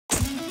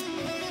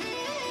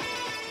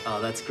Oh,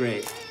 that's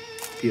great.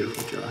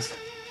 Beautiful, Joss.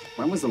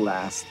 When was the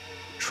last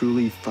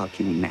truly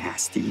fucking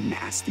nasty,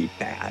 nasty,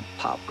 bad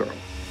pop girl?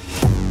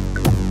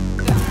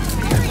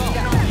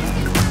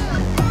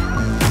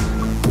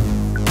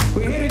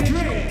 We're here to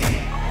drink.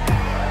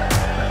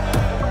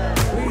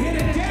 We're here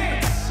to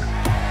dance.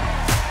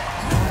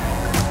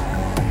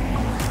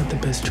 Not the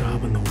best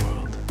job in the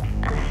world.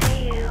 I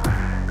see you.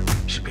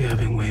 You should be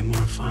having way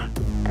more fun.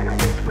 And I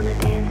just want to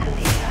dance with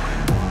you.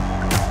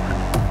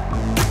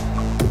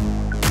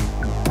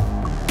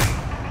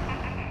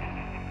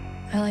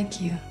 I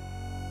like you.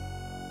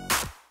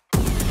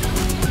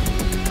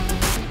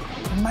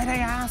 Might I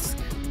ask,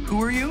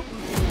 who are you?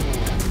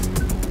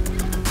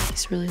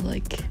 He's really,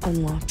 like,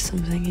 unlocked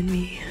something in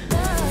me.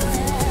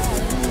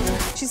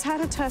 She's had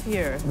a tough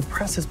year. The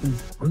press has been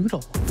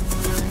brutal.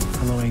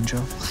 Hello,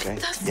 Angel. Okay.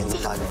 That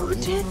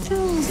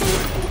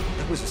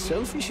was a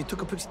selfie? She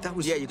took a picture? That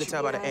was... Yeah, you could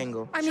tell by the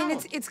angle. I mean,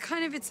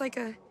 it's like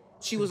a...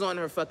 She was on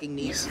her fucking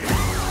knees.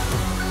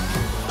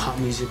 Pop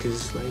music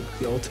is like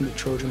the ultimate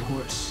Trojan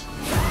horse.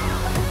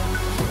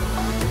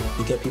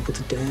 You get people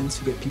to dance,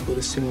 you get people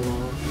to sing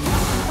along.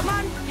 Come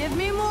on, give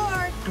me more.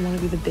 I want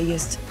to be the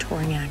biggest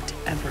touring act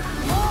ever.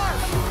 More.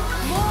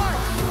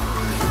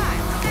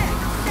 5, 6,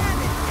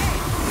 7,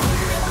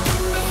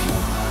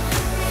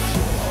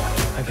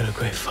 8. I got a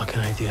great fucking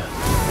idea.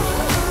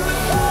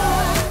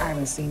 I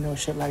haven't seen no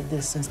shit like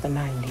this since the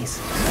 90s.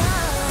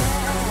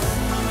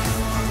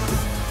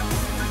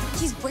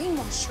 He's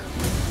brainwashed her.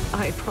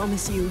 I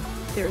promise you,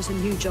 there's a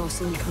new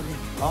Jocelyn coming.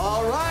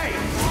 All right.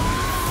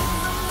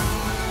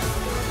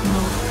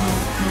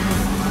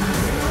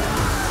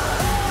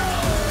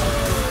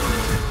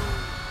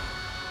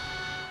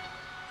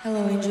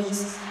 Hello,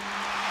 angels.